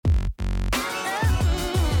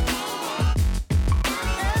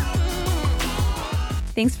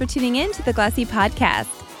Thanks for tuning in to the Glossy Podcast.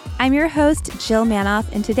 I'm your host, Jill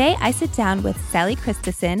Manoff, and today I sit down with Sali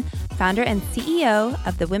Christeson, founder and CEO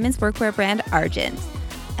of the women's workwear brand Argent.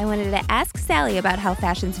 I wanted to ask Sali about how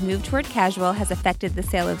fashion's move toward casual has affected the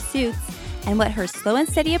sale of suits and what her slow and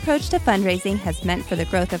steady approach to fundraising has meant for the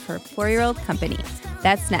growth of her 4-year-old company.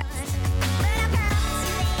 That's next.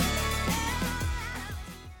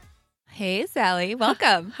 Hey, Sali.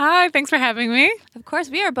 Welcome. Hi. Thanks for having me. Of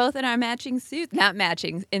course, we are both in our matching suits. Not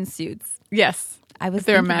matching, in suits. Yes. If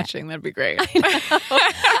they were matching, that'd be great.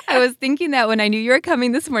 I was thinking that when I knew you were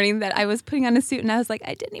coming this morning that I was putting on a suit and I was like,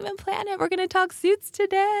 I didn't even plan it. We're going to talk suits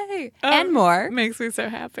today and more. Makes me so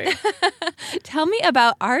happy. Tell me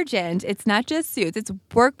about Argent. It's not just suits. It's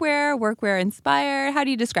workwear inspired. How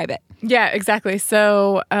do you describe it? Yeah, exactly.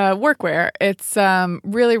 So workwear, it's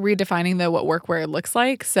really redefining what workwear looks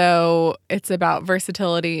like. So it's about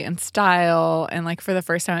versatility and style. And like for the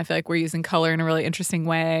first time, I feel like we're using color in a really interesting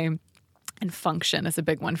way. And function is a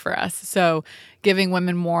big one for us. So giving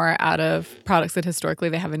women more out of products that historically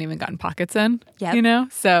they haven't even gotten pockets in,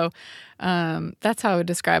 So that's how I would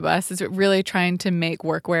describe us, is really trying to make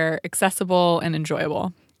workwear accessible and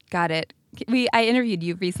enjoyable. Got it. I interviewed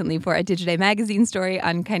you recently for a Digiday magazine story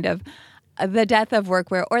on kind of the death of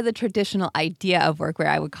workwear, or the traditional idea of workwear,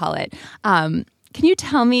 I would call it. Can you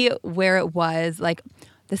tell me where it was, like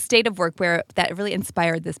the state of workwear that really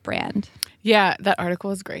inspired this brand? Yeah, that article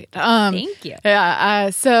was great. Thank you. Yeah.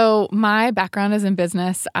 So my background is in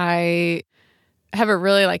business. I have a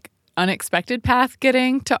really unexpected path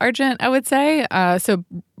getting to Argent, I would say. So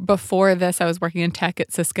before this, I was working in tech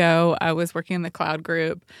at Cisco. I was working in the cloud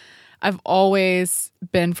group. I've always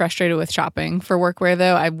been frustrated with shopping for workwear,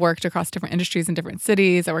 though. I've worked across different industries in different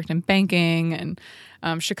cities. I worked in banking and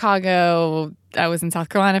Chicago. I was in South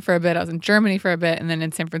Carolina for a bit. I was in Germany for a bit, and then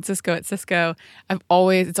in San Francisco at Cisco.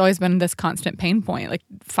 It's always been this constant pain point, like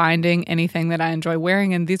finding anything that I enjoy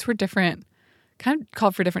wearing. And these were different, kind of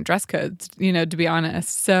called for different dress codes, to be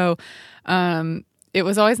honest. So it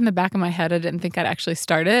was always in the back of my head. I didn't think I'd actually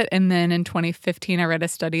start it. And then in 2015, I read a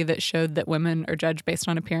study that showed that women are judged based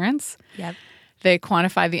on appearance. Yep. They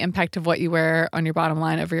quantify the impact of what you wear on your bottom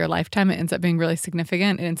line over your lifetime. It ends up being really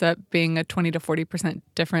significant. It ends up being a 20 to 40%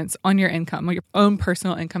 difference on your income, on your own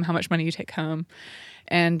personal income, how much money you take home.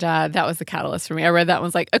 And that was the catalyst for me. I read that and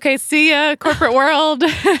was like, okay, see ya, corporate world.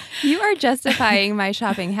 You are justifying my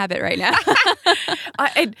shopping habit right now.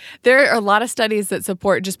 There are a lot of studies that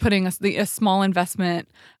support just putting a small investment.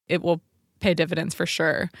 It will pay dividends for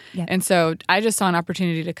sure. Yep. And so I just saw an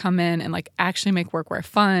opportunity to come in and actually make workwear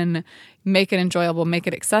fun, make it enjoyable, make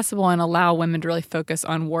it accessible, and allow women to really focus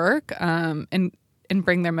on work and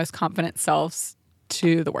bring their most confident selves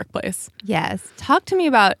to the workplace. Yes. Talk to me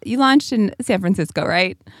about, you launched in San Francisco,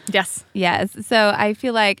 right? Yes. Yes. So I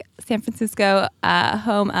feel like San Francisco,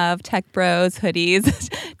 home of tech bros, hoodies,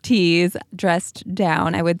 tees, dressed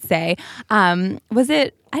down, I would say. Was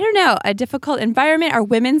it, I don't know, a difficult environment? Are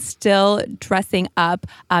women still dressing up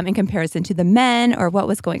in comparison to the men, or what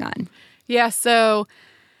was going on? Yeah, so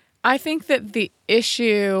I think that the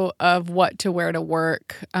issue of what to wear to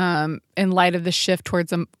work in light of the shift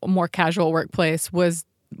towards a more casual workplace was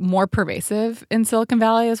more pervasive in Silicon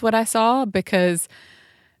Valley is what I saw, because,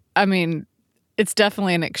 it's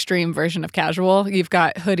definitely an extreme version of casual. You've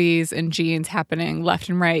got hoodies and jeans happening left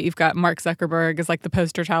and right. You've got Mark Zuckerberg as the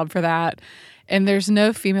poster child for that. And there's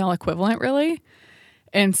no female equivalent really.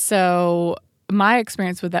 And so my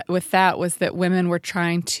experience with that was that women were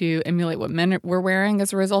trying to emulate what men were wearing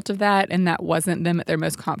as a result of that, and that wasn't them at their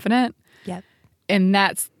most confident. Yep. And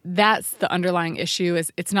that's the underlying issue,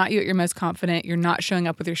 is it's not you at your most confident. You're not showing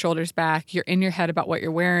up with your shoulders back. You're in your head about what you're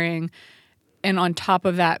wearing. And on top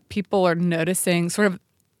of that, people are noticing sort of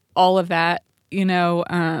all of that,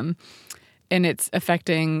 and it's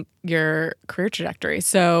affecting your career trajectory.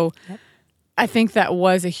 So yep. I think that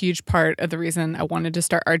was a huge part of the reason I wanted to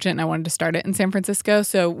start Argent, and I wanted to start it in San Francisco.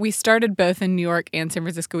 So we started both in New York and San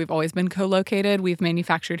Francisco. We've always been co-located. We've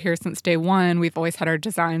manufactured here since day one. We've always had our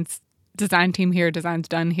design team here, designs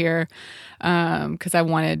done here, because I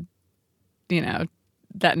wanted,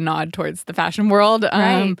 that nod towards the fashion world.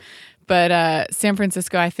 Right. But San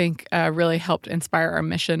Francisco, I think, really helped inspire our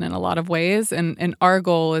mission in a lot of ways. And our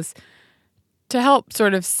goal is to help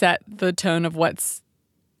sort of set the tone of what's,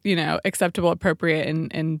 acceptable, appropriate,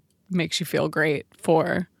 and makes you feel great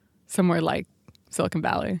for somewhere like Silicon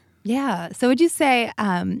Valley. Yeah. So would you say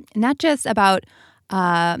not just about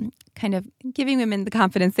kind of giving women the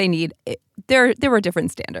confidence they need, there were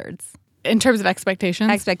different standards? In terms of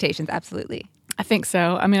expectations? Expectations, absolutely. I think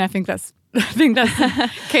so. I think that's the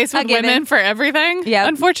case with women for everything,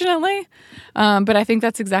 unfortunately. But I think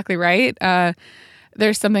that's exactly right.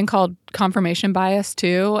 There's something called confirmation bias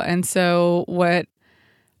too. And so what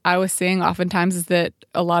I was seeing oftentimes is that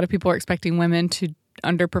a lot of people are expecting women to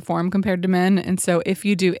underperform compared to men. And so if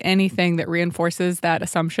you do anything that reinforces that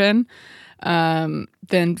assumption,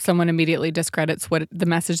 then someone immediately discredits what the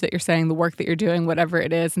message that you're saying, the work that you're doing, whatever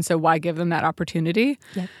it is. And so why give them that opportunity?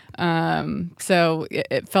 Yep. So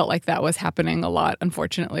it felt like that was happening a lot,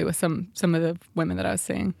 unfortunately, with some of the women that I was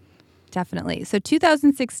seeing. Definitely. So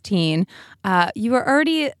 2016, you were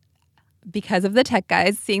already, because of the tech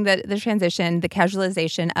guys, seeing the transition, the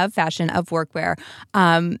casualization of fashion, of workwear.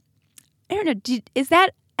 I don't know, is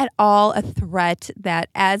that at all a threat that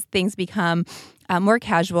as things become more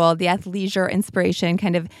casual, the athleisure inspiration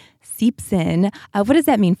kind of seeps in? What does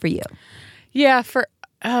that mean for you? Yeah,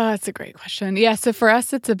 that's a great question. Yeah, so for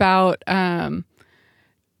us, it's about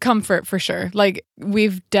comfort for sure. Like,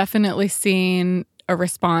 we've definitely seen a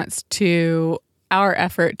response to our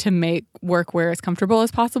effort to make workwear as comfortable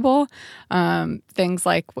as possible. Things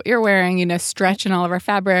like what you're wearing, stretch in all of our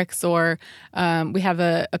fabrics, or we have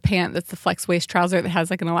a pant that's the flex waist trouser that has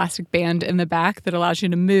like an elastic band in the back that allows you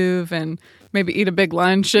to move and maybe eat a big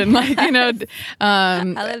lunch and Hallelujah.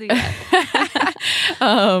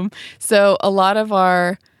 So a lot of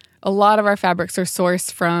our fabrics are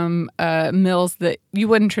sourced from mills that you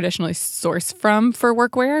wouldn't traditionally source from for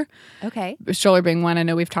workwear. Okay. Scholler being one. I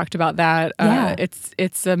know we've talked about that. Yeah.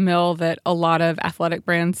 It's a mill that a lot of athletic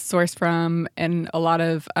brands source from and a lot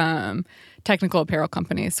of technical apparel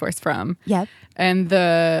companies source from. Yep. And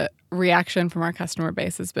the reaction from our customer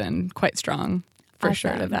base has been quite strong for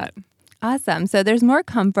sure to that. Awesome. So there's more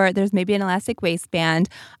comfort. There's maybe an elastic waistband.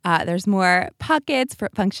 There's more pockets for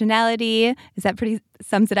functionality. Is that pretty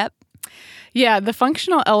sums it up? Yeah, the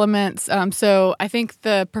functional elements. So I think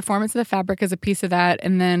the performance of the fabric is a piece of that.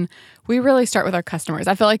 And then we really start with our customers.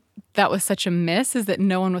 I feel like that was such a miss, is that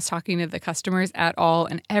no one was talking to the customers at all.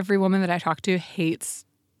 And every woman that I talked to hated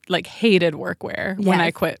workwear when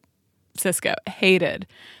I quit Cisco. Hated.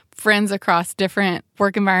 Friends across different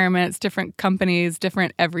work environments, different companies,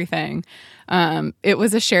 different everything. It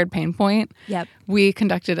was a shared pain point. Yep. We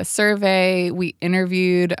conducted a survey. We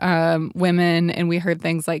interviewed women, and we heard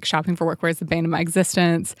things like shopping for workwear is the bane of my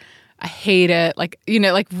existence. I hate it. Like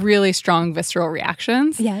really strong visceral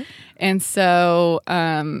reactions. Yeah. And so,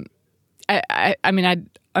 I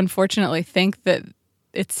unfortunately think that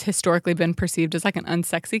it's historically been perceived as like an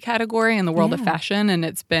unsexy category in the world of fashion. And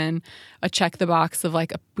it's been a check the box of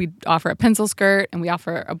like, we offer a pencil skirt and we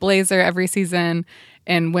offer a blazer every season.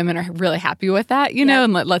 And women are really happy with that, know,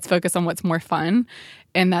 and let's focus on what's more fun.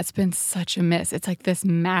 And that's been such a miss. It's like this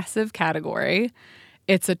massive category.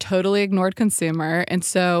 It's a totally ignored consumer. And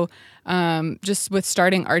so just with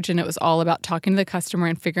starting Argent, it was all about talking to the customer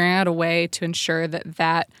and figuring out a way to ensure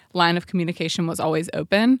that line of communication was always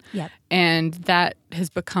open. Yep. And that has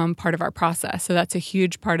become part of our process. So that's a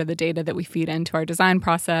huge part of the data that we feed into our design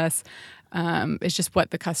process. It's just what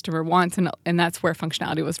the customer wants. And that's where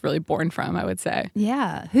functionality was really born from, I would say.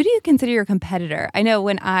 Yeah. Who do you consider your competitor? I know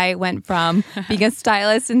when I went from being a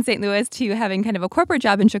stylist in St. Louis to having kind of a corporate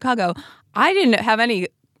job in Chicago, I didn't have any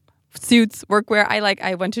suits, workwear.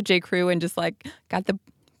 I went to J. Crew and just got the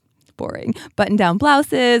boring button-down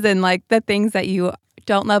blouses and the things that you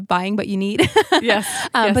don't love buying, but you need. Yes.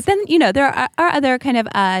 But then, there are other kind of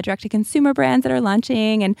direct-to-consumer brands that are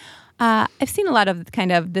launching, and I've seen a lot of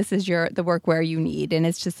kind of this is the workwear you need, and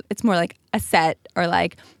it's more like a set or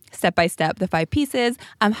like step-by-step, the 5 pieces.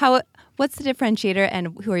 What's the differentiator,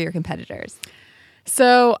 and who are your competitors?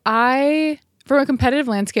 So from a competitive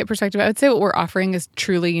landscape perspective, I would say what we're offering is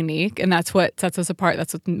truly unique, and that's what sets us apart.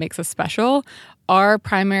 That's what makes us special. Our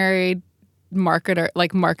primary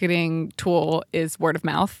marketing tool is word of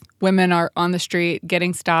mouth. Women are on the street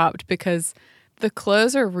getting stopped because the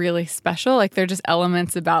clothes are really special. Like, they're just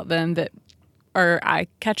elements about them that are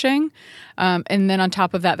eye-catching. And then on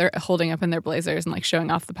top of that, they're holding up in their blazers and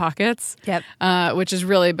showing off the pockets. Yep. Which has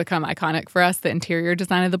really become iconic for us. The interior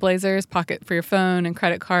design of the blazers, pocket for your phone and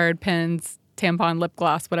credit card, pens, tampon, lip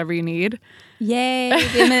gloss, whatever you need. Yay.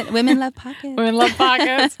 Women love pockets. Women love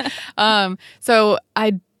pockets. So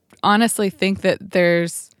I honestly think that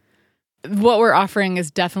what we're offering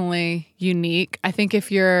is definitely unique. I think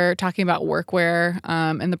if you're talking about workwear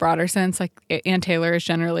in the broader sense, Ann Taylor is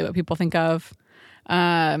generally what people think of.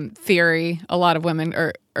 Theory, a lot of women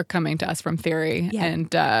are coming to us from Theory,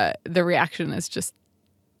 and the reaction is just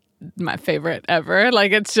my favorite ever.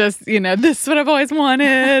 It's just, this is what I've always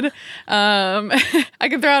wanted. I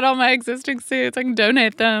can throw out all my existing suits. I can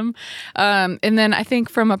donate them. And then I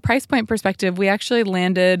think from a price point perspective, we actually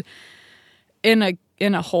landed in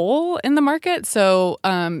a hole in the market. So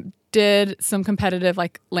did some competitive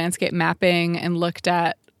like landscape mapping and looked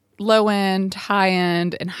at low end, high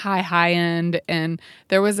end, and high end. And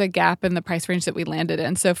there was a gap in the price range that we landed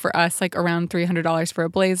in. So for us, like around $300 for a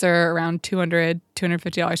blazer, around $200,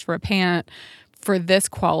 $250 for a pant. For this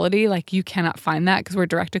quality, like you cannot find that because we're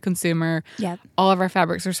direct to consumer. Yep. All of our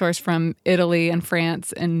fabrics are sourced from Italy and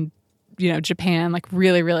France and, Japan, like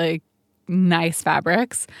really, really nice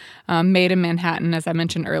fabrics, made in Manhattan, as I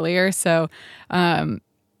mentioned earlier. So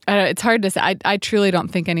it's hard to say. I truly don't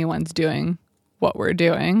think anyone's doing what we're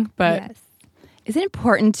doing, but yes. Is it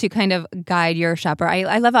important to kind of guide your shopper?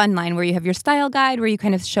 I love online where you have your style guide where you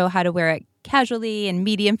kind of show how to wear it casually and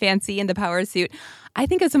medium fancy in the power suit. I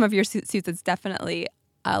think of some of your suits, it's definitely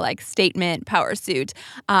a like statement power suit.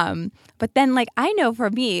 But then like I know for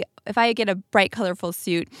me, if I get a bright, colorful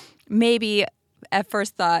suit, maybe at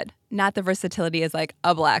first thought, not the versatility as like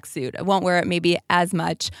a black suit. I won't wear it maybe as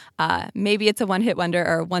much. Maybe it's a one-hit wonder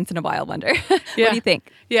or once in a while wonder. What do you think?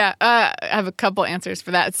 Yeah, I have a couple answers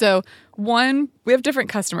for that. So one, we have different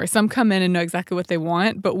customers. Some come in and know exactly what they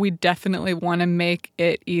want, but we definitely want to make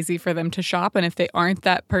it easy for them to shop. And if they aren't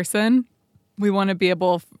that person, we want to be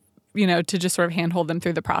able, to just sort of handhold them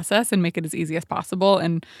through the process and make it as easy as possible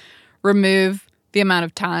and remove the amount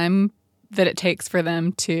of time that it takes for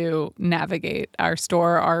them to navigate our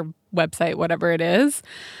store, our website, whatever it is.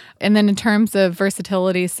 And then in terms of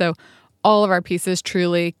versatility, so all of our pieces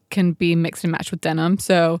truly can be mixed and matched with denim.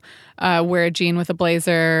 So wear a jean with a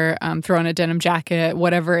blazer, throw on a denim jacket,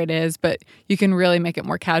 whatever it is, but you can really make it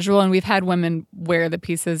more casual. And we've had women wear the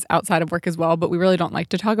pieces outside of work as well, but we really don't like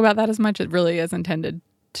to talk about that as much. It really is intended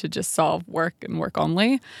to just solve work and work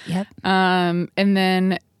only. Yep. And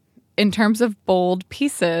then in terms of bold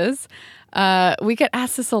pieces, we get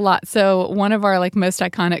asked this a lot. So one of our like most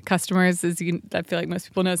iconic customers is, I feel like most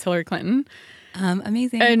people know, is Hillary Clinton.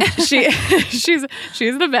 Amazing. And she's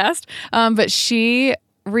the best. But she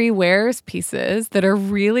rewears pieces that are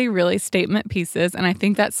really, really statement pieces. And I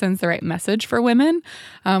think that sends the right message for women.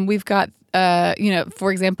 We've got,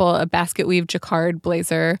 for example, a basket weave jacquard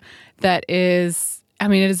blazer that is,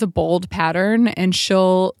 it is a bold pattern. And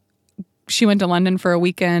she went to London for a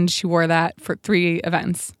weekend. She wore that for 3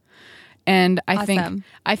 events. And I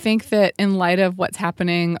think that in light of what's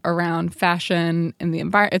happening around fashion and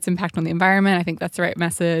its impact on the environment, I think that's the right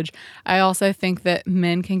message. I also think that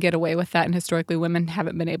men can get away with that, and historically women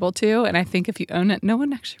haven't been able to. And I think if you own it, no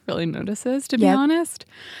one actually really notices, to be honest.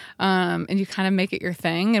 And you kind of make it your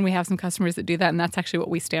thing. And we have some customers that do that, and that's actually what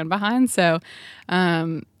we stand behind. So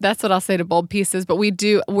that's what I'll say to bold pieces. But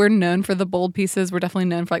we're known for the bold pieces. We're definitely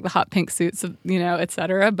known for like the hot pink suits, et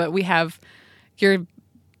cetera. But we have your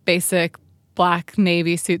basic black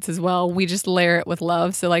navy suits as well. We just layer it with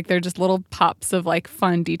love. So like they're just little pops of like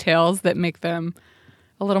fun details that make them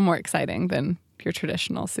a little more exciting than your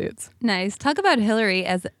traditional suits. Nice. Talk about Hillary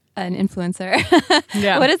as an influencer.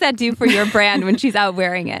 Yeah. What does that do for your brand when she's out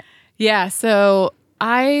wearing it? Yeah. So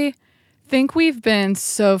I think we've been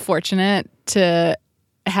so fortunate to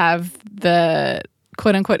have the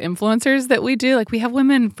quote unquote influencers that we do. Like we have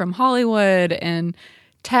women from Hollywood and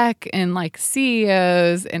tech and like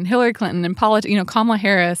CEOs and Hillary Clinton and Kamala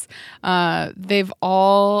Harris. They've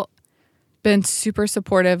all been super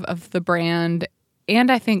supportive of the brand.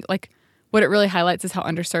 And I think like what it really highlights is how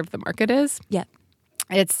underserved the market is. Yeah.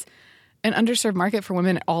 It's an underserved market for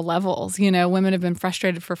women at all levels. Women have been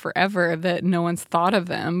frustrated for forever that no one's thought of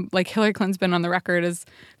them. Like Hillary Clinton's been on the record as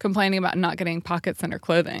complaining about not getting pockets in her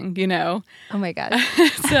clothing, Oh my God.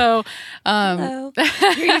 So, hello.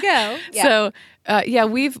 Here you go. Yeah. So,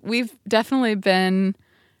 we've definitely been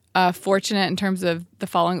fortunate in terms of the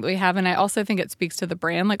following that we have. And I also think it speaks to the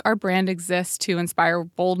brand. Like our brand exists to inspire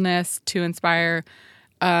boldness, to inspire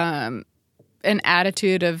an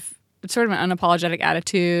attitude of sort of an unapologetic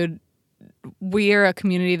attitude. We are a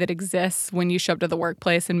community that exists when you show up to the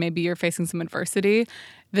workplace and maybe you're facing some adversity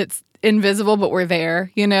that's invisible, but we're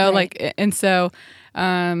there, Right. Like, and so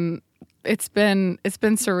it's been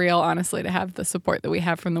surreal, honestly, to have the support that we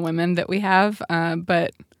have from the women that we have.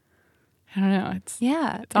 But I don't know. It's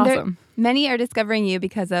awesome. Many are discovering you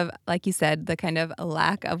because of, like you said, the kind of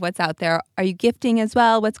lack of what's out there. Are you gifting as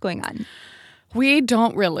well? What's going on? We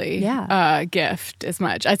don't really gift as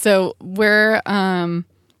much. So we're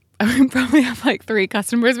we probably have like 3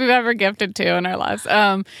 customers we've ever gifted to in our lives.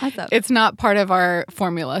 Awesome. It's not part of our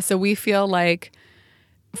formula. So we feel like,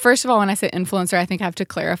 first of all, when I say influencer, I think I have to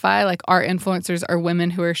clarify, like our influencers are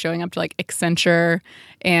women who are showing up to like Accenture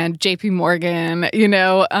and JP Morgan,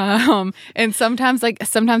 and sometimes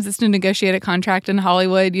it's to negotiate a contract in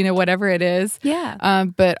Hollywood, whatever it is. Yeah.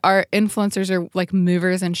 But our influencers are like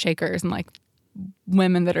movers and shakers and like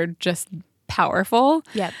women that are just powerful.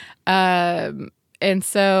 Yep. And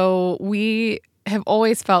so we have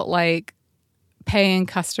always felt like paying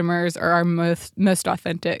customers are our most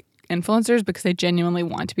authentic influencers because they genuinely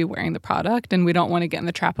want to be wearing the product, and we don't want to get in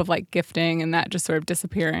the trap of like gifting and that just sort of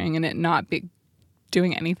disappearing and it not be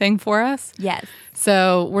doing anything for us. Yes.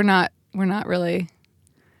 So we're not really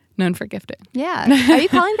known for gifting. Yeah. Are you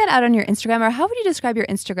calling that out on your Instagram, or how would you describe your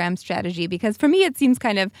Instagram strategy? Because for me, it seems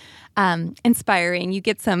kind of inspiring. You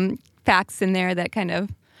get some facts in there that kind of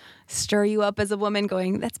stir you up as a woman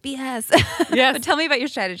going, that's BS. Yes. But tell me about your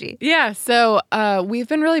strategy. Yeah. So we've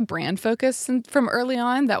been really brand focused from early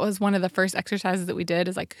on. That was one of the first exercises that we did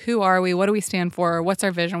is like, who are we? What do we stand for? What's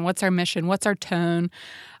our vision? What's our mission? What's our tone?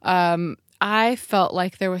 I felt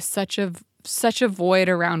like there was such a void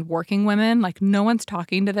around working women. Like no one's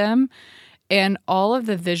talking to them. And all of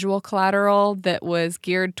the visual collateral that was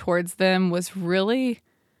geared towards them was really,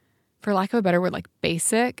 for lack of a better word, like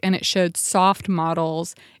basic, and it showed soft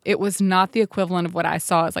models. It was not the equivalent of what I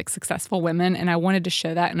saw as like successful women, and I wanted to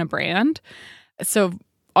show that in a brand. So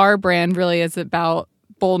our brand really is about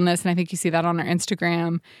boldness, and I think you see that on our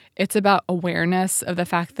Instagram. It's about awareness of the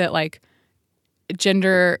fact that like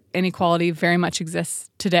gender inequality very much exists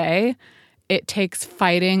today. It takes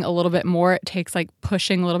fighting a little bit more. It takes like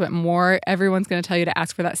pushing a little bit more. Everyone's going to tell you to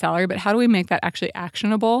ask for that salary, but how do we make that actually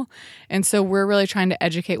actionable? And so we're really trying to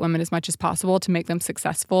educate women as much as possible to make them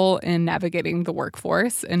successful in navigating the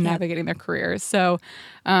workforce and navigating their careers. So,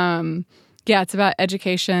 it's about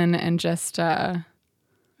education and just, I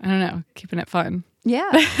don't know, keeping it fun.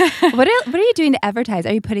 Yeah. What are you doing to advertise?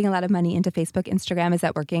 Are you putting a lot of money into Facebook, Instagram? Is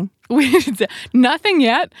that working? Nothing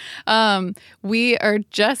yet. We are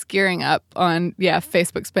just gearing up on,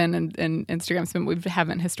 Facebook spend and Instagram spend. We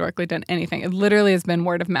haven't historically done anything. It literally has been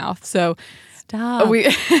word of mouth. So Stop.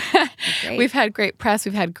 We've had great press.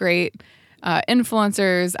 We've had great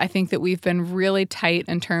influencers. I think that we've been really tight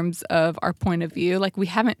in terms of our point of view. Like we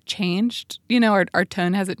haven't changed, our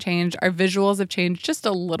tone hasn't changed. Our visuals have changed just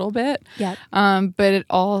a little bit. Yep. But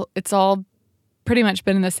it's all pretty much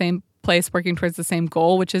been in the same place, working towards the same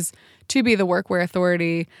goal, which is to be the workwear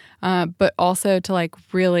authority, but also to like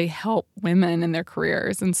really help women in their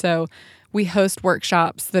careers. And so we host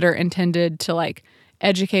workshops that are intended to like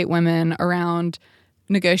educate women around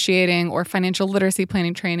negotiating or financial literacy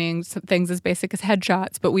planning training, things as basic as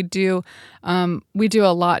headshots. But we do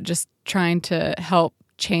a lot just trying to help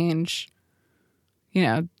change,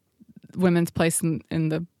 women's place in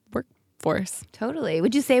the workforce. Totally.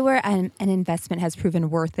 Would you say where an investment has proven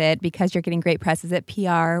worth it because you're getting great press? Is it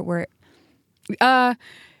PR?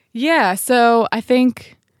 Yeah. So I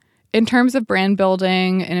think in terms of brand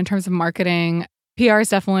building and in terms of marketing, PR is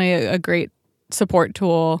definitely a great support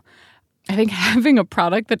tool. I think having a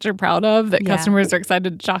product that you're proud of, that customers are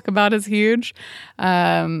excited to talk about is huge.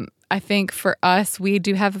 I think for us, we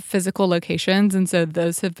do have physical locations, and so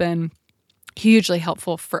those have been hugely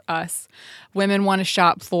helpful for us. Women want to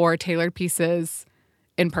shop for tailored pieces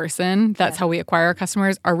in person. That's how we acquire our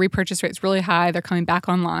customers. Our repurchase rate's really high. They're coming back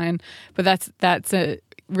online, but that's a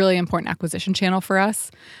really important acquisition channel for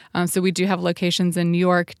us. So we do have locations in New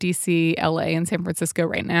York, DC, LA, and San Francisco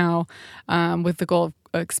right now, with the goal of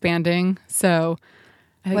expanding. So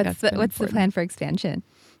I think what's the plan for expansion?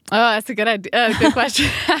 Oh, that's a good idea. Good question.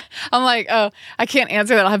 I'm like, I can't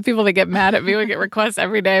answer that. I'll have people that get mad at me. We get requests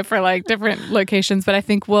every day for like different locations, but I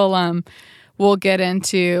think we'll get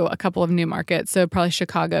into a couple of new markets. So probably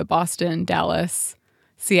Chicago, Boston, Dallas,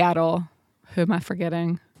 Seattle. Who am I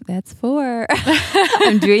forgetting? That's 4.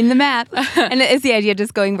 I'm doing the math. And is the idea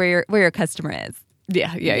just going where your customer is?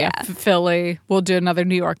 Yeah. Philly. We'll do another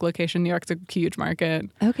New York location. New York's a huge market.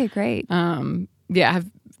 Okay, great. I have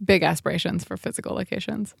big aspirations for physical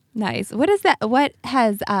locations. Nice. What is that? What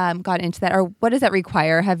has gone into that, or what does that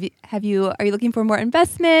require? Are you looking for more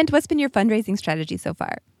investment? What's been your fundraising strategy so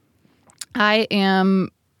far? I am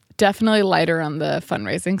definitely lighter on the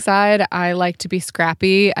fundraising side. I like to be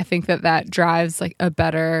scrappy. I think that drives like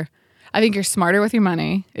I think you're smarter with your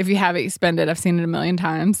money. If you have it, you spend it. I've seen it a million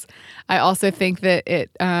times. I also think that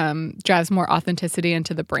it drives more authenticity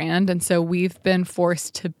into the brand. And so we've been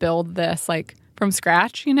forced to build this like from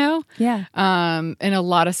scratch, Yeah. And a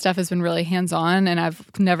lot of stuff has been really hands-on, and I've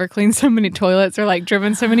never cleaned so many toilets or like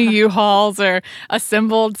driven so many U-Hauls or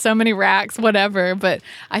assembled so many racks, whatever. But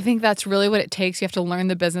I think that's really what it takes. You have to learn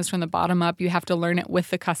the business from the bottom up. You have to learn it with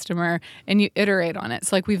the customer, and you iterate on it.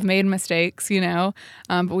 So like we've made mistakes,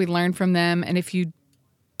 but we learn from them. And if you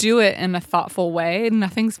do it in a thoughtful way,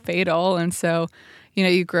 nothing's fatal. And so,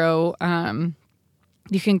 you grow,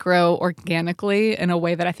 you can grow organically in a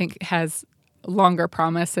way that I think has longer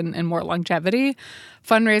promise and more longevity.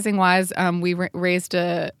 Fundraising wise, we raised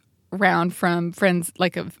a round from friends,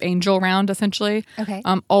 like an angel round, essentially. Okay.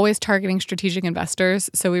 Always targeting strategic investors.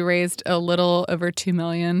 So we raised a little over $2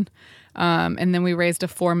 million. And then we raised a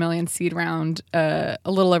 $4 million seed round a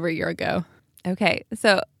little over a year ago. Okay.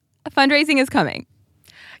 So fundraising is coming.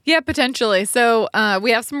 Yeah, potentially. So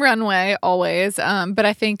we have some runway always. But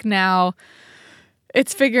I think now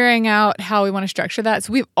it's figuring out how we want to structure that.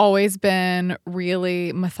 So we've always been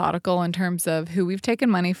really methodical in terms of who we've taken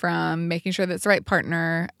money from, making sure that's the right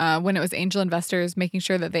partner. When it was angel investors, making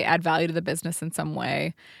sure that they add value to the business in some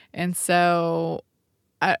way. And so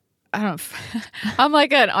I don't, I'm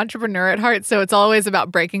like an entrepreneur at heart. So it's always about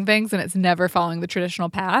breaking things and it's never following the traditional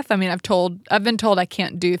path. I mean, I've been told I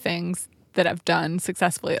can't do things that I've done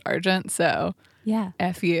successfully at Argent. So yeah,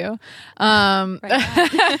 F you. So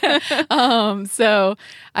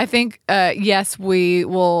I think, yes, we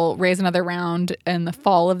will raise another round in the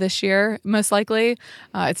fall of this year, most likely.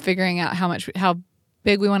 It's figuring out how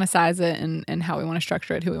big we want to size it and how we want to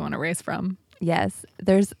structure it, who we want to raise from. Yes.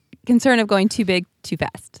 There's concern of going too big, too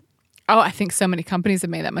fast. Oh, I think so many companies have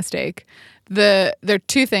made that mistake. There are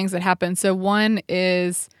two things that happen. So one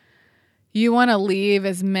is you want to leave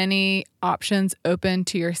as many options open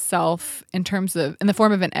to yourself in the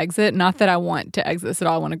form of an exit. Not that I want to exit this at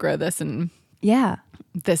all. I want to grow this and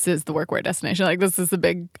this is the workwear destination. Like this is the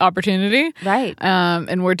big opportunity. Right.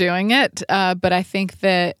 And we're doing it. But I think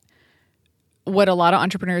that what a lot of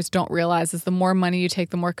entrepreneurs don't realize is the more money you take,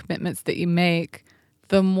 the more commitments that you make,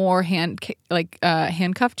 the more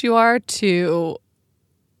handcuffed you are to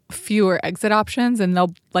fewer exit options, and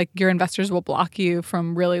your investors will block you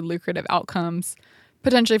from really lucrative outcomes,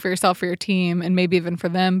 potentially for yourself, for your team, and maybe even for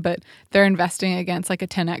them. But they're investing against like a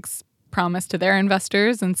 10x promise to their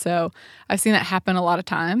investors, and so I've seen that happen a lot of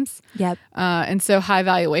times. Yep. And so high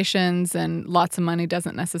valuations and lots of money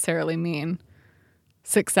doesn't necessarily mean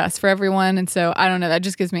success for everyone. And so I don't know. That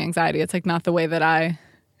just gives me anxiety. It's like not the way that I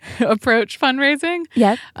approach fundraising.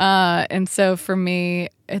 Yep. And so for me,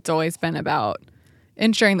 it's always been about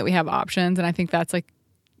ensuring that we have options. And I think that's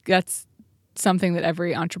something that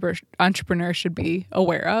every entrepreneur should be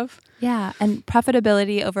aware of. Yeah. And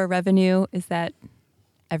profitability over revenue, is that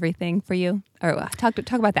everything for you? Or talk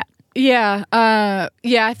about that. Yeah.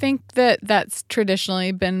 I think that's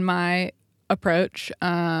traditionally been my approach.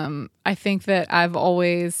 I think that I've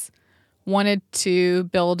always wanted to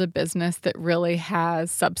build a business that really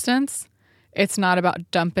has substance. It's not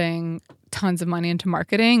about dumping tons of money into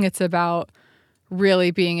marketing. It's about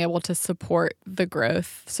really being able to support the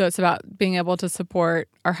growth. So it's about being able to support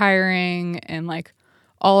our hiring and like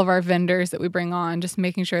all of our vendors that we bring on, just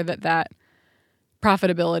making sure that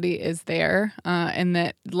profitability is there. And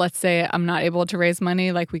that, let's say I'm not able to raise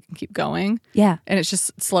money, like we can keep going. Yeah. And it's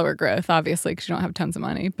just slower growth, obviously, because you don't have tons of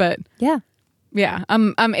money. But yeah,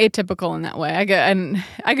 I'm atypical in that way.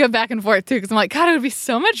 I go back and forth too, because I'm like, God, it would be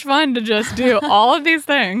so much fun to just do all of these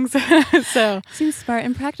things. So seems smart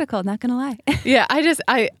and practical. Not gonna lie. Yeah,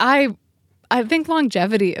 I think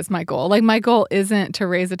longevity is my goal. Like my goal isn't to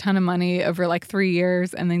raise a ton of money over like 3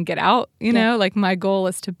 years and then get out. You know, like my goal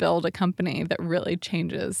is to build a company that really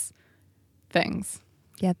changes things.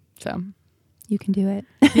 Yep. So you can do it.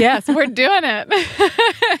 Yes, we're doing it.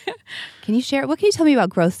 Can you share? What can you tell me about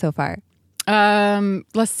growth so far?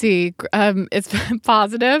 Let's see. It's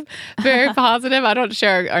positive, very positive. I don't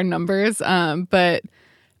share our numbers, but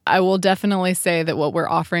I will definitely say that what we're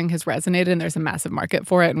offering has resonated and there's a massive market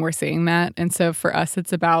for it and we're seeing that. And so for us,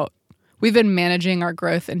 it's about, we've been managing our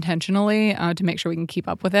growth intentionally to make sure we can keep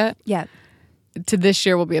up with it. Yeah. To this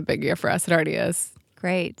year will be a big year for us. It already is.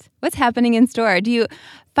 Great. What's happening in store? Do you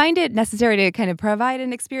find it necessary to kind of provide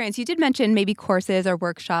an experience? You did mention maybe courses or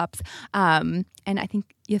workshops. And I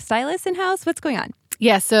think you have stylists in-house. What's going on?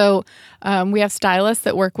 Yeah, so we have stylists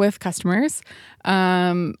that work with customers.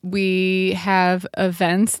 We have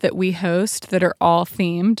events that we host that are all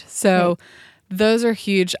themed. So those are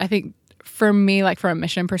huge. I think for me, like from a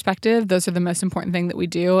mission perspective, those are the most important thing that we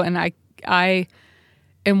do. And I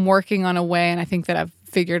am working on a way, and I think that I've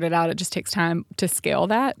figured it out. It just takes time to scale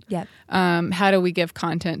that. Yeah. How do we give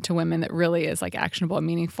content to women that really is like actionable and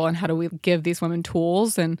meaningful, and how do we give these women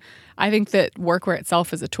tools? And I think that workwear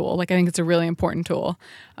itself is a tool. Like I think it's a really important tool.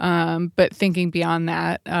 But thinking beyond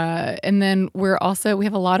that, and then we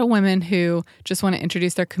have a lot of women who just want to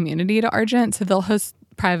introduce their community to Argent, so they'll host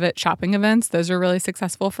private shopping events. Those are really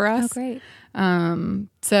successful for us. Oh, great.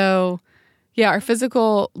 So yeah, our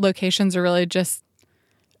physical locations are really just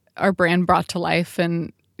our brand brought to life,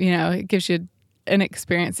 and it gives you an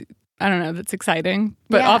experience, I don't know, that's exciting,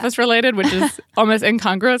 but office related, which is almost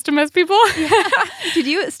incongruous to most people. Yeah. Did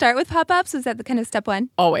you start with pop-ups? Was that the kind of step one?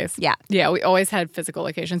 Always. Yeah. Yeah, we always had physical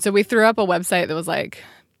locations. So we threw up a website that was like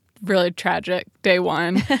really tragic day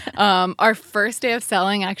one. Our first day of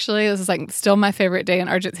selling, actually, this is like still my favorite day in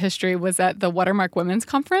Argent's history, was at the Watermark Women's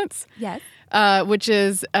Conference. Yes. Which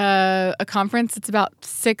is a conference. It's about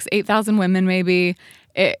 8,000 women maybe.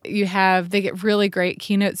 They get really great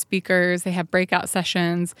keynote speakers. They have breakout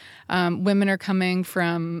sessions. Women are coming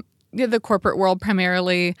from the corporate world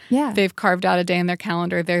primarily. Yeah. They've carved out a day in their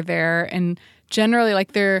calendar. They're there. And generally,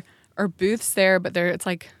 like, there are booths there, but it's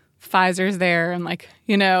like Pfizer's there and like,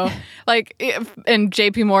 and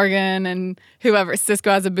JP Morgan and whoever,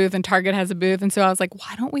 Cisco has a booth and Target has a booth. And so I was like,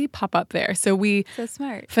 why don't we pop up there? So we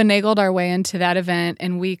smart. Finagled our way into that event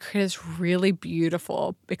and we created this really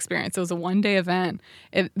beautiful experience. It was a one-day event.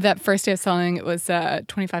 That first day of selling, it was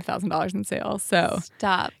 $25,000 in sales. So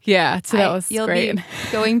stop. Yeah. So that was you'll great. Be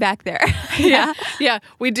going back there. Yeah.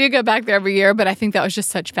 We do go back there every year, but I think that was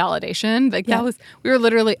just such validation. Like we were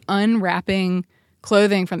literally unwrapping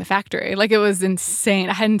clothing from the factory. Like, it was insane.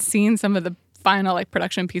 I hadn't seen some of the final like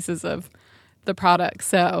production pieces of the product.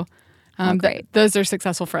 So great. Those are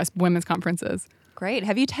successful for us, women's conferences. Great.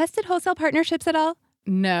 Have you tested wholesale partnerships at all?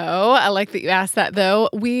 No. I like that you asked that, though.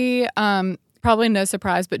 We probably no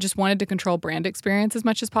surprise, but just wanted to control brand experience as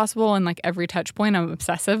much as possible. And like every touch point, I'm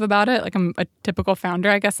obsessive about it. Like, I'm a typical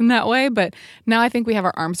founder, I guess, in that way. But now I think we have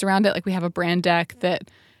our arms around it. Like, we have a brand deck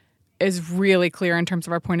that is really clear in terms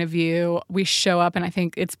of our point of view. We show up, and I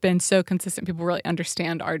think it's been so consistent. People really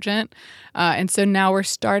understand Argent. And so now we're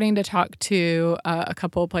starting to talk to a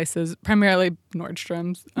couple of places, primarily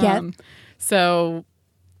Nordstrom's. So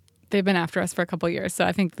they've been after us for a couple of years. So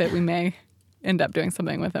I think that we may end up doing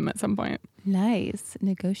something with them at some point. Nice.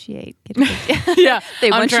 Negotiate. Get a Yeah. They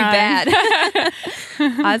want you bad.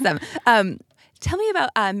 Awesome. Tell me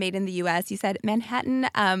about Made in the U.S. You said Manhattan.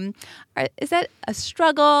 Is that a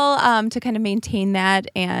struggle to kind of maintain that?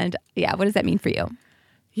 And what does that mean for you?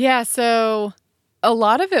 Yeah, so a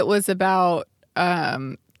lot of it was about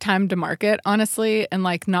time to market, honestly, and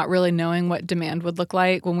like not really knowing what demand would look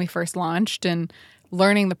like when we first launched and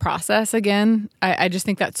learning the process again. I just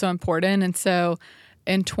think that's so important. And so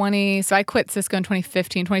so I quit Cisco in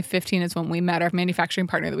 2015. 2015 is when we met our manufacturing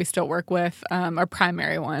partner that we still work with, our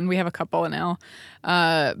primary one. We have a couple now.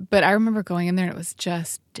 But I remember going in there and it was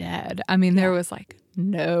just dead. I mean, there was like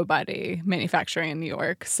nobody manufacturing in New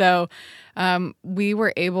York. So we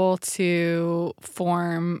were able to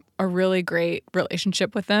form a really great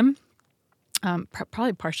relationship with them,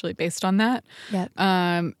 probably partially based on that. Yep.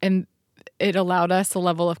 And it allowed us a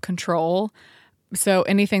level of control. So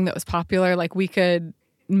anything that was popular, like we can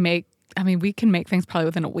make things probably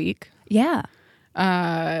within a week. Yeah.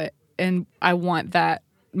 And I want that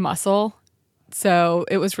muscle. So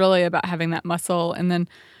it was really about having that muscle. And then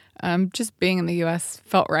just being in the U.S.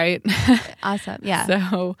 felt right. Awesome. Yeah.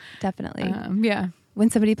 So definitely. Yeah. When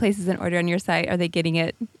somebody places an order on your site, are they getting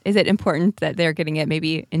it? Is it important that they're getting it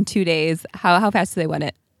maybe in 2 days? How fast do they want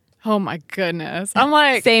it? Oh my goodness. I'm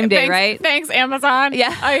like, same day, right? Thanks, Amazon.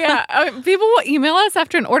 Yeah. Oh, yeah. People will email us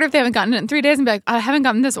after an order if they haven't gotten it in 3 days and be like, I haven't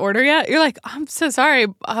gotten this order yet. You're like, I'm so sorry.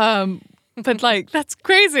 But like, that's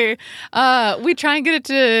crazy. We try and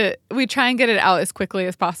get it out as quickly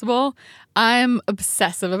as possible. I'm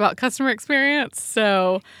obsessive about customer experience.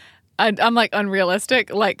 So I'm like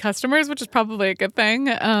unrealistic like customers, which is probably a good thing.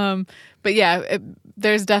 But yeah,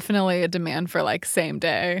 there's definitely a demand for like same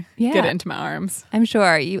day, get it into my arms. I'm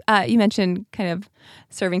sure. You mentioned kind of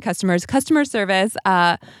serving customers. Customer service,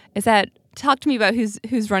 talk to me about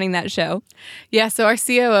who's running that show. Yeah, so our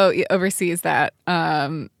COO oversees that.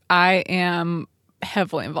 I am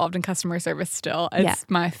heavily involved in customer service still. It's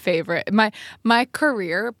my favorite. My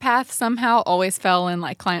career path somehow always fell in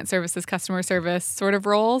like client services, customer service sort of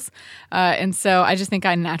roles. And so I just think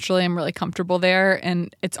I naturally am really comfortable there.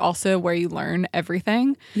 And it's also where you learn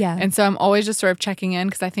everything. Yeah. And so I'm always just sort of checking in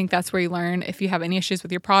because I think that's where you learn if you have any issues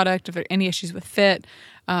with your product, if there are any issues with fit,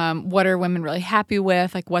 what are women really happy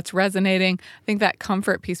with, like what's resonating. I think that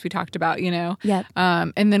comfort piece we talked about, Yep.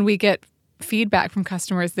 And then we get feedback from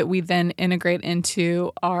customers that we then integrate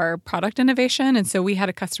into our product innovation. And so we had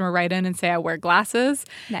a customer write in and say, I wear glasses.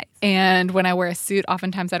 Nice. And when I wear a suit,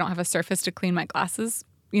 oftentimes I don't have a surface to clean my glasses,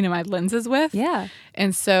 my lenses with. Yeah.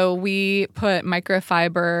 And so we put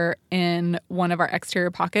microfiber in one of our exterior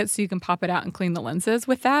pockets so you can pop it out and clean the lenses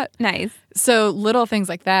with that. Nice. So little things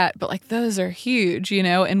like that, but like those are huge,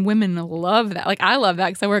 and women love that. Like I love that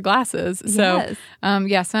because I wear glasses. So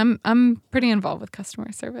so I'm pretty involved with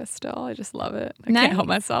customer service still. I just love it. I can't help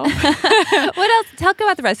myself. What else? Talk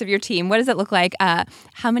about the rest of your team. What does it look like?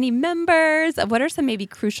 How many members? What are some maybe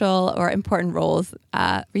crucial or important roles,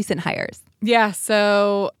 recent hires? Yeah,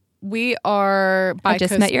 so we are I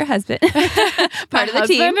just met your husband. Part of the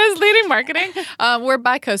team. My husband is leading marketing. We're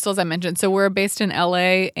bi-coastal, as I mentioned. So we're based in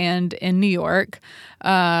LA and in New York.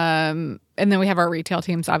 And then we have our retail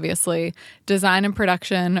teams, obviously. Design and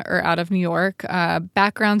production are out of New York.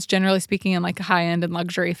 Backgrounds, generally speaking, in like high-end and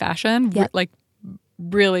luxury fashion. Yep. Like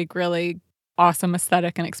really, really awesome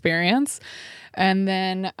aesthetic and experience. And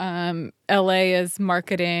then LA is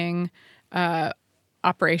marketing,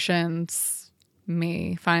 operations,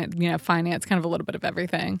 finance, kind of a little bit of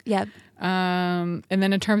everything. Yep. And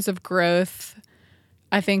then in terms of growth,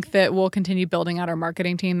 I think that we'll continue building out our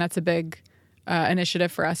marketing team. That's a big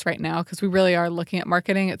initiative for us right now because we really are looking at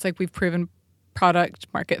marketing. It's like we've proven product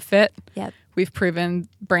market fit. Yep. We've proven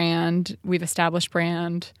brand. We've established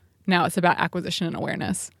brand. Now it's about acquisition and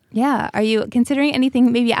awareness. Yeah. Are you considering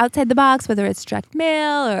anything maybe outside the box, whether it's direct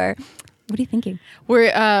mail or what are you thinking?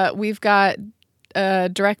 We've got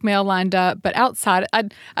direct mail lined up, but outside,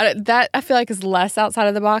 that I feel like is less outside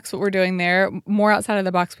of the box what we're doing there. More outside of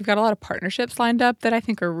the box, we've got a lot of partnerships lined up that I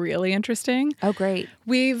think are really interesting. Oh, great.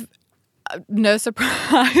 We've, no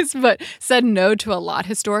surprise, but said no to a lot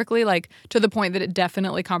historically, like to the point that it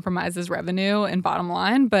definitely compromises revenue and bottom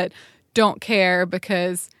line, but don't care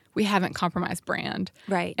because we haven't compromised brand.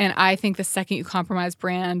 Right. And I think the second you compromise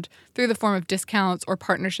brand through the form of discounts or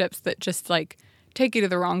partnerships that just like take you to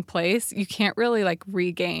the wrong place, you can't really like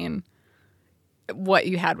regain what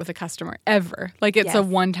you had with a customer ever. Like it's a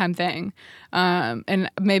one-time thing.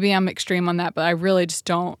 And maybe I'm extreme on that, but I really just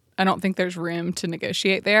don't think there's room to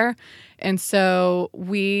negotiate there. And so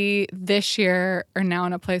we this year are now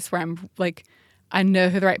in a place where I'm like, I know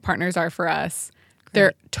who the right partners are for us. Great.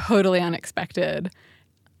 They're totally unexpected.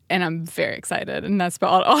 And I'm very excited. And that's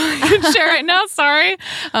about all I can share right now. Sorry.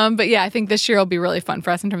 But yeah, I think this year will be really fun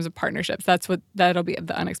for us in terms of partnerships. That'll be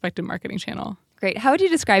the unexpected marketing channel. Great. How would you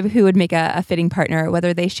describe who would make a fitting partner,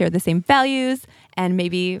 whether they share the same values and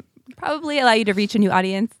maybe probably allow you to reach a new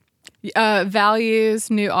audience?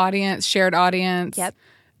 Values, new audience, shared audience. Yep.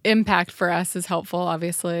 Impact for us is helpful,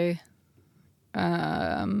 obviously.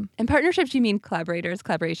 And partnerships, you mean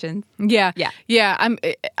collaborations? Yeah. Yeah. Yeah.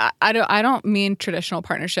 I don't mean traditional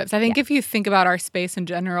partnerships. I think if you think about our space in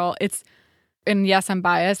general, and yes, I'm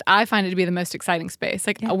biased, I find it to be the most exciting space.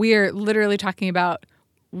 Like we are literally talking about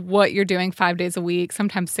what you're doing 5 days a week,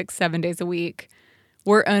 sometimes 6-7 days a week.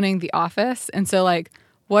 We're owning the office. And so like,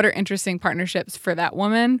 what are interesting partnerships for that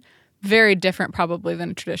woman? Very different probably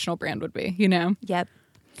than a traditional brand would be, you know? Yep.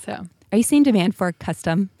 So are you seeing demand for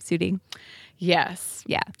custom suiting? Yes.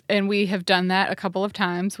 Yeah. And we have done that a couple of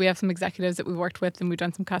times. We have some executives that we've worked with and we've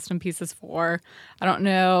done some custom pieces for. I don't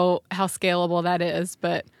know how scalable that is,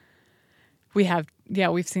 but we've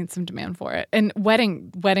seen some demand for it. And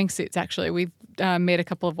wedding suits, actually. We've made a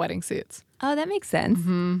couple of wedding suits. Oh, that makes sense.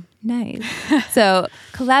 Mm-hmm. Nice. So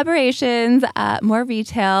collaborations, more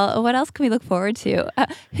retail. What else can we look forward to?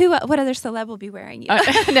 What other celeb will be wearing you?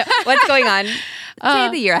 No, what's going on? Say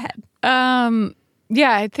the year ahead.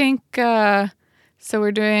 Yeah, I think so.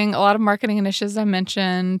 We're doing a lot of marketing initiatives I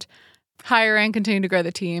mentioned, hiring, continuing to grow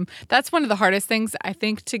the team. That's one of the hardest things I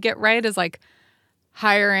think to get right is like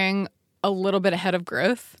hiring a little bit ahead of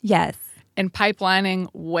growth. Yes. And pipelining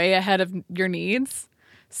way ahead of your needs.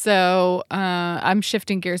 So I'm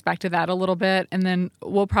shifting gears back to that a little bit. And then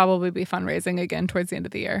we'll probably be fundraising again towards the end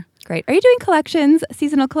of the year. Great. Are you doing collections,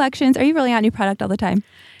 seasonal collections? Are you rolling out new product all the time?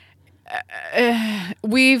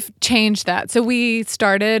 We've changed that. So we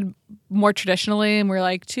started more traditionally and we're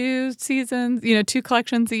like 2 seasons, 2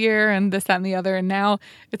 collections a year and this, that, and the other. And now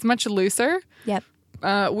it's much looser. Yep.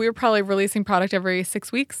 We're probably releasing product every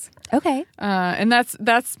 6 weeks. Okay. And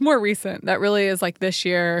that's more recent. That really is like this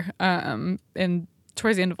year and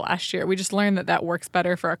towards the end of last year. We just learned that works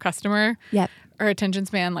better for our customer. Yep. Our attention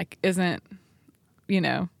span isn't,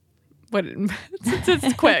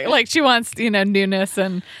 it's quick. Like she wants, newness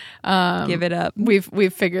and give it up.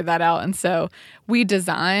 We've figured that out. And so we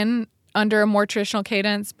design under a more traditional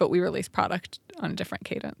cadence, but we release product on a different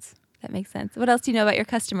cadence. That makes sense. What else do you know about your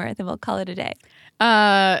customer? Then we'll call it a day.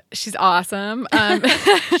 She's awesome.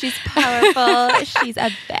 She's powerful. She's a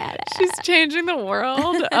badass. She's changing the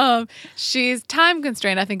world. She's time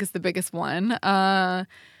constrained, I think is the biggest one.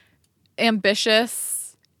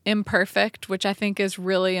 Ambitious, imperfect, which I think is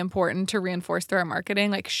really important to reinforce through our marketing,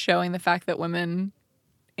 like showing the fact that women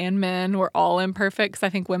and men were all imperfect. Because I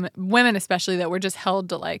think women especially, that we're just held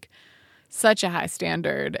to like such a high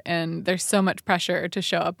standard and there's so much pressure to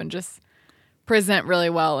show up and just present really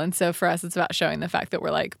well. And so for us, it's about showing the fact that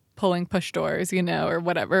we're like pulling push doors, or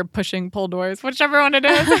whatever, pull doors, whichever one it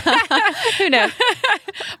is. Who knows?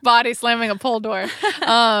 Body slamming a pull door.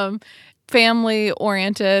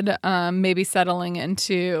 family-oriented, maybe settling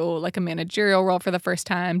into like a managerial role for the first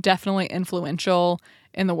time, definitely influential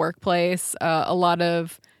in the workplace. A lot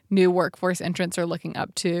of new workforce entrants are looking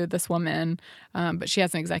up to this woman, but she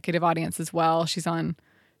has an executive audience as well. She's on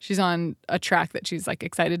a track that she's like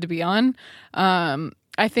excited to be on.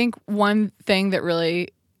 I think one thing that really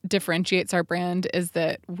differentiates our brand is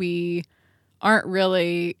that we aren't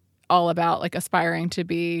really all about like aspiring to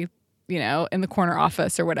be, in the corner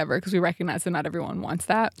office or whatever, because we recognize that not everyone wants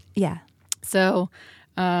that. Yeah. So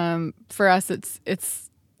for us, it's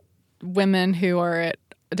women who are at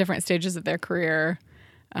different stages of their career,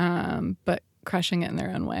 but crushing it in their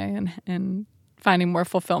own way and finding more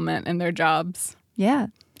fulfillment in their jobs. Yeah.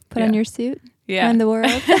 Put on your suit. Yeah. Run the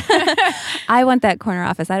world. I want that corner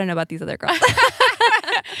office. I don't know about these other girls.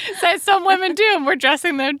 So some women do, and we're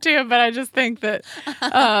dressing them too. But I just think that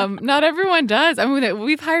not everyone does. I mean,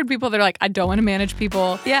 we've hired people that are like, I don't want to manage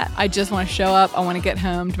people. Yeah. I just want to show up. I want to get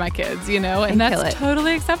home to my kids, and that's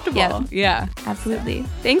totally acceptable. Yeah. Absolutely.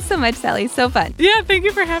 Thanks so much, Sally. So fun. Yeah. Thank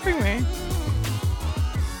you for having me.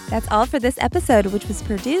 That's all for this episode, which was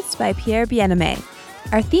produced by Pierre Bien-Aimé.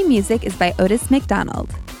 Our theme music is by Otis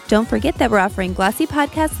McDonald. Don't forget that we're offering Glossy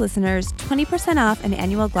Podcast listeners 20% off an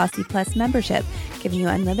annual Glossy Plus membership, giving you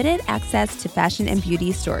unlimited access to fashion and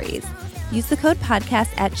beauty stories. Use the code podcast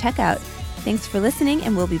at checkout. Thanks for listening,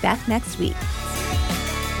 and we'll be back next week.